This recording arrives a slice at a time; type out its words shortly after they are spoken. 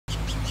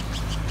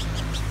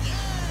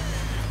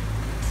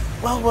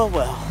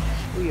Well.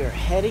 We are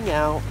heading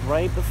out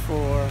right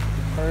before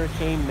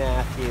Hurricane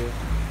Matthew,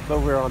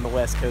 but we're on the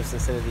West Coast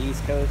instead of the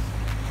East Coast.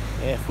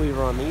 If we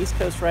were on the East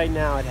Coast right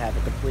now, I'd have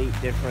a complete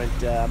different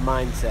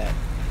mindset.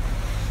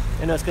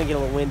 I know it's going to get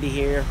a little windy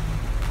here,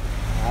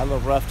 a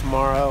little rough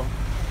tomorrow,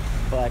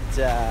 but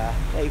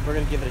hey, we're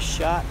going to give it a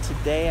shot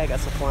today. I got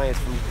some clients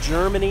from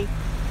Germany,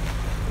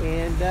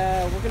 and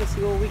we're going to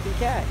see what we can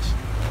catch.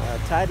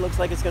 Tide looks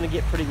like it's going to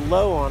get pretty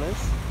low on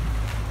us.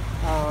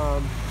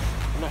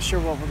 I'm not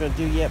sure what we're going to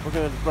do yet. We're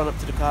going to run up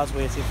to the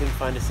causeway and see if we can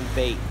find us some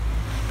bait.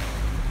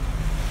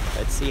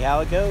 Let's see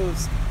how it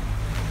goes.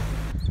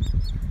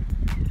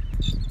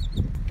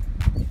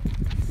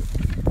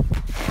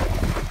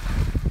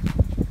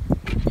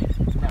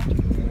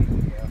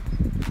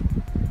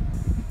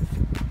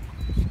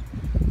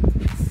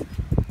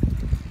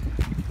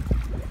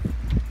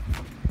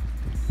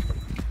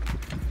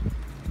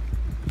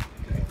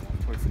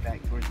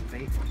 Towards the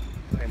bait.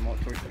 Okay, more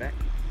towards the back.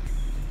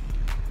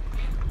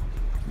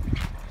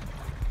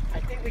 I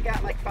think we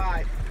got like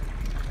 500.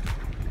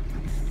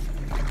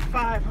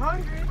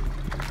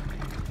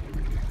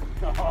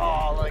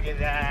 Oh, look at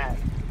that.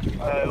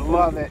 I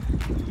love it.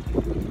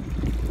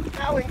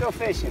 Now we can go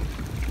fishing.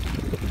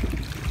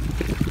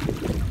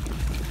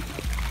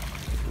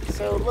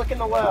 So look in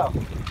the well.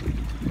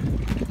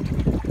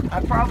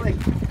 I probably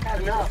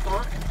had enough,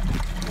 huh?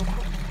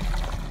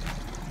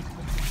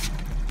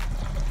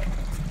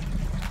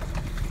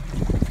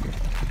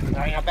 All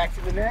right, now back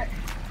to the net.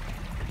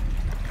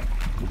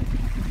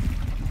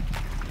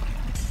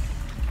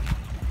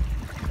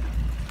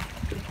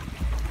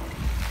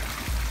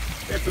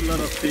 That's a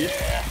little fish.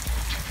 Yeah.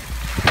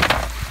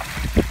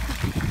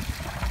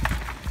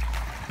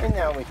 And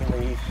now we can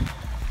leave.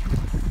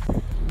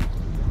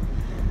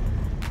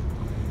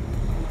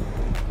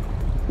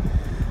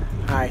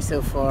 All right,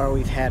 so far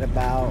we've had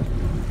about,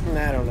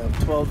 I don't know,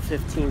 12 to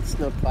 15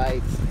 snook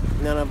bites.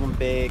 None of them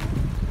big.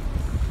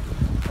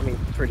 I mean,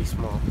 pretty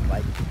small,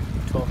 like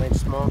 12-inch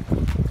small.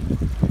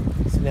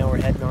 So now we're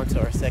heading on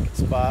to our second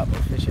spot. We're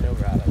fishing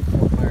over out of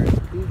Fort Myers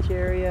Beach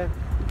area.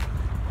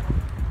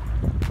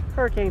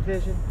 Hurricane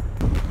fishing.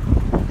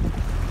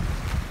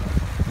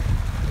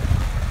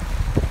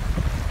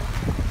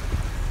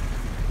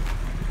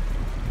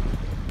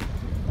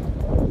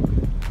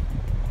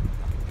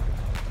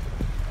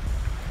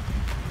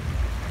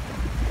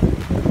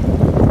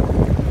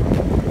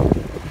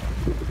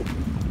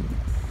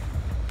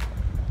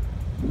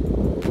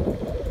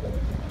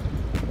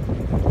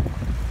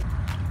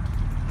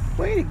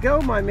 Way to go,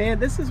 my man.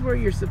 This is where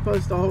you're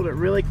supposed to hold it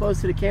really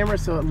close to the camera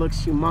so it looks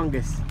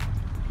humongous.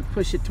 You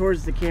push it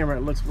towards the camera,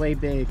 it looks way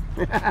big.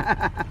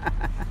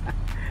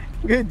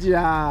 Good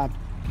job.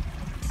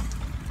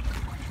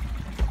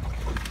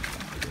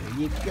 There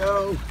you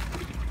go.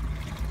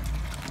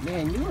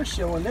 Man, you are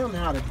showing them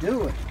how to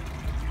do it.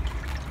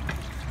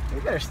 They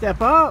better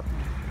step up.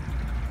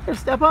 Better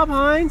step up,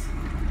 Heinz.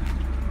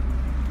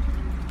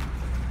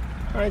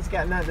 Heinz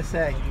got nothing to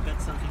say. You got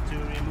something to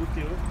remove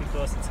the hook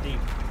because it's deep.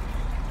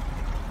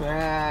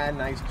 Ah,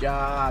 nice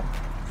job.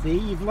 See,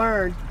 you've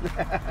learned.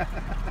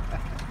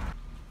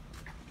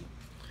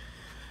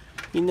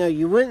 You know,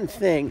 you wouldn't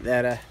think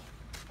that a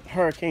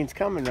hurricane's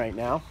coming right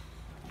now.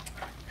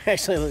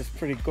 Actually, it looks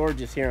pretty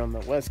gorgeous here on the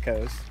West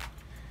Coast.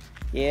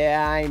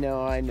 Yeah, I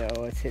know,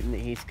 it's hitting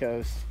the East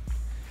Coast.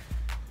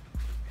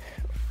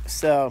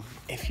 So,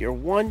 if you're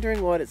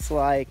wondering what it's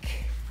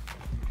like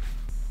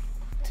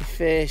to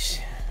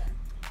fish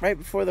right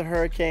before the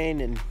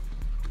hurricane and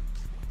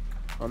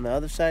on the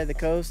other side of the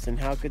coast and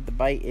how good the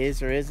bite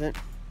is or isn't,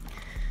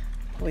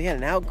 we had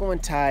an outgoing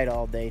tide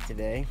all day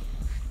today,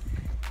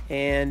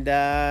 and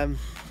the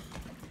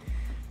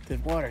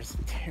water's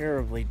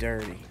terribly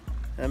dirty.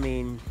 I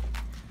mean,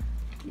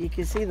 you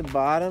can see the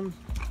bottom,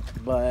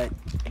 but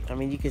I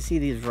mean, you can see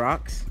these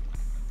rocks,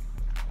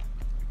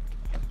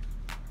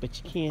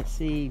 but you can't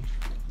see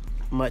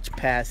much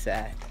past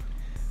that.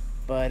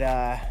 But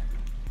I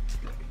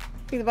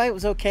think the bite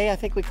was okay. I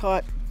think we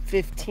caught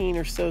 15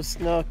 or so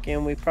snook,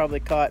 and we probably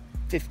caught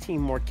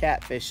 15 more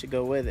catfish to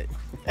go with it.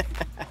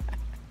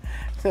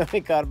 So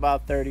we caught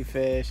about 30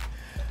 fish,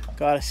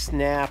 got a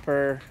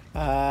snapper.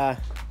 And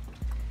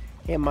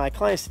my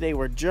clients today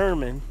were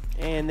German,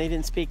 and they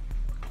didn't speak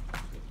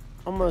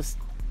I'm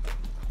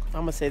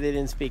gonna say they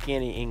didn't speak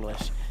any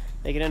English.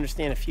 They could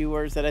understand a few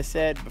words that I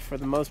said, but for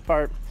the most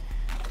part,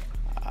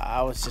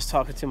 I was just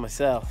talking to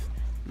myself.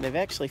 And they've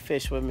actually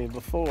fished with me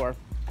before.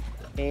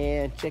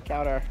 And check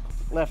out our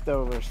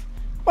leftovers.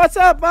 What's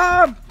up,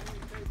 Bob?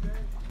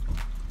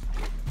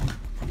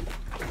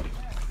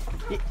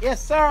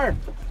 Yes, sir.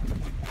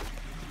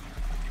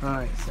 All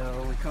right,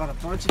 so we caught a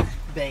bunch of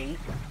bait.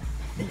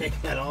 It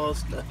got all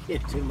stuck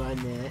into my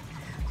net.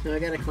 So I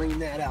gotta clean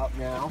that out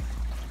now.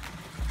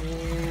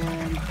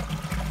 And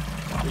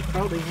we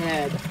probably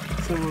had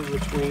somewhere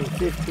between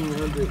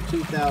 1,500 and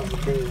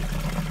 2,000 bait.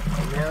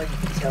 And now you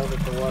can tell that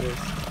the water's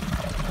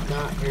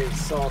not very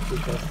salty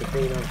because the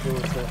bait aren't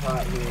doing so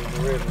hot here in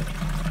the river.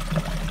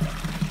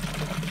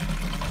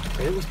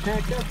 But it was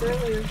packed up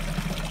earlier.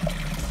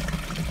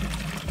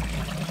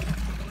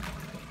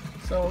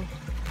 So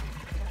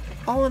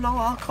all in all,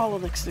 I'll call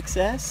it a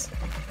success.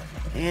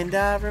 And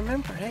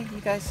remember, hey,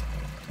 you guys,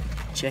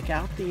 check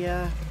out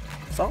the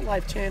Salt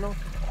Life channel.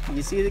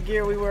 You see the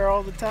gear we wear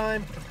all the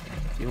time.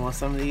 If you want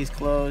some of these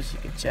clothes, you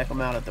can check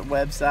them out at the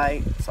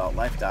website,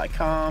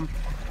 saltlife.com.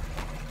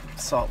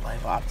 Salt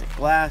Life optic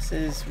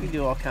glasses. We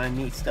do all kind of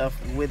neat stuff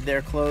with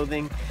their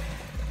clothing.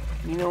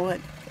 You know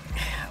what?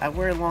 I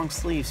wear long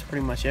sleeves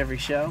pretty much every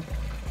show.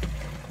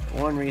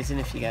 One reason,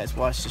 if you guys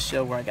watched the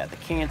show where I got the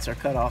cancer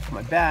cut off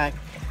my back,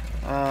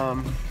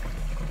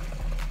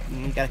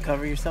 you gotta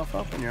cover yourself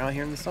up when you're out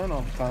here in the sun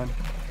all the time.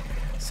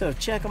 So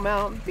check them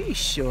out. Be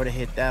sure to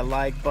hit that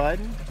like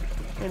button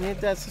and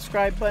hit that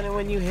subscribe button. And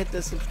when you hit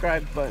the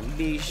subscribe button,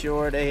 be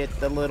sure to hit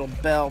the little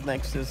bell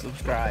next to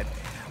subscribe,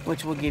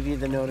 which will give you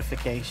the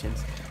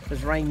notifications.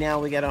 Because right now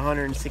we got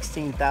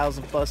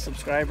 116,000 plus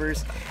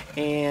subscribers,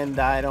 and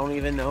I don't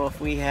even know if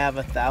we have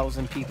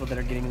 1,000 people that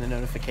are getting the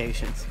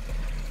notifications.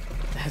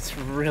 That's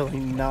really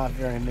not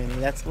very many.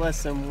 That's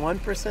less than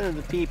 1% of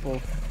the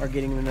people are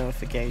getting the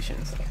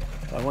notifications.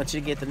 So I want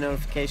you to get the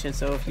notifications.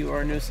 So if you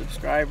are a new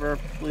subscriber,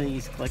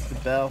 please click the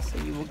bell so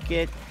you will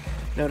get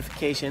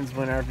notifications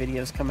when our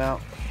videos come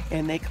out.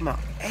 And they come out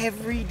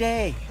every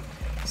day,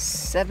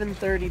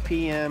 7:30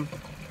 p.m.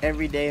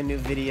 every day, a new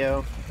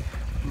video.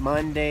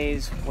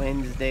 Mondays,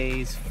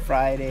 Wednesdays,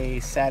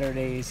 Fridays,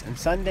 Saturdays, and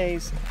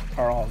Sundays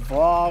are all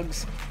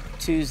vlogs.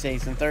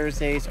 Tuesdays and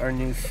Thursdays are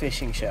new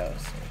fishing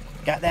shows.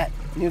 Got that?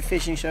 New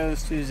fishing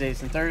shows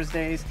Tuesdays and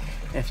Thursdays.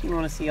 And if you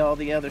want to see all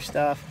the other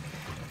stuff,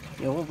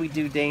 you know, what we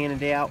do day in and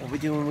day out, what we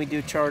do when we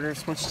do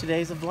charters, which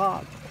today's a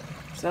vlog.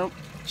 So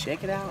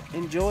check it out,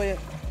 enjoy it.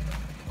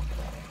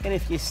 And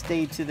if you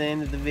stayed to the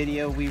end of the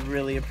video, we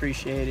really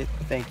appreciate it.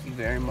 Thank you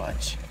very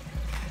much.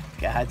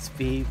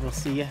 Godspeed. We'll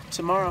see you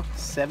tomorrow,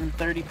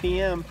 7:30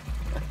 p.m.